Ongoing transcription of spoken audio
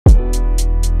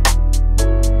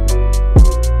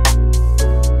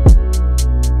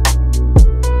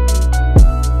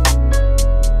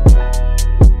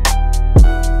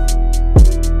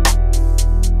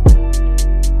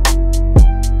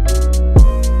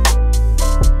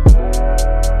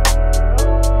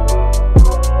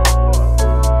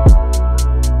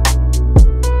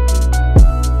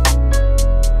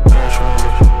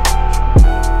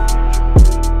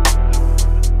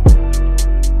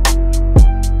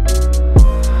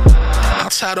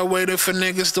tired of waiting for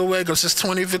niggas to wake up. Since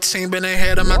 2015, been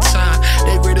ahead of my time.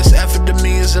 Their greatest effort to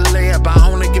me is a layup. I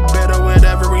only get better with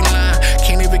every line.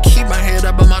 Can't even keep my head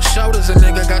up on my shoulders. A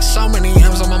nigga got so many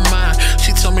M's on my mind.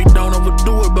 She told me don't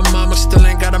overdo it, but mama still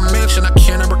ain't got a mention. I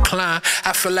can't recline.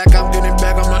 I feel like I'm getting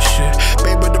back on my shit.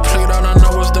 Baby, the plate, all I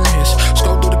know is the miss.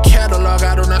 Scroll through the catalog,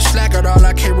 I do not slack at all.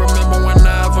 I can't remember when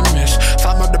I ever missed. If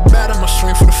I'm at the bat, I'ma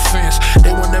swing for the fence.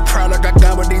 They want that pride like I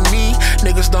got what they need.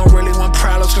 Niggas don't really want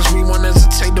problems, cause we won't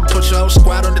hesitate to put your whole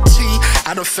squad on the tee.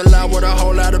 I done fell out with a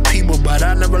whole lot of people, but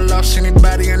I never lost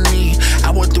anybody I need.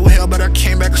 I went through hell, but I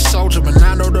came back a soldier. But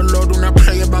I know the Lord do not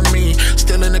play about me.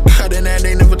 Still in the cut and that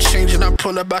ain't never changing. I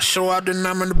pull up, I show out, then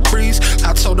I'm in the breeze.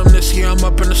 I told them this year I'm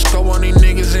up in the score on these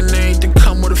niggas, and they ain't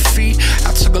come with a fee.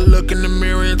 I took a look in the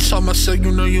mirror and told myself,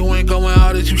 you know you ain't going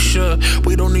hard as you should.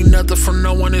 We don't need nothing from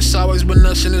no one, it's always been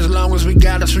us, and as long as we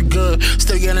got us, we good.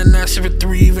 Still yelling at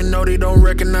 7-3, even though they don't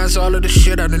recognize all of the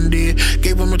shit I done did.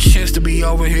 Gave them a chance to be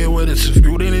over here with us. If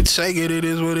you didn't take it, it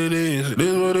is what it is. It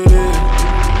is what it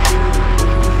is.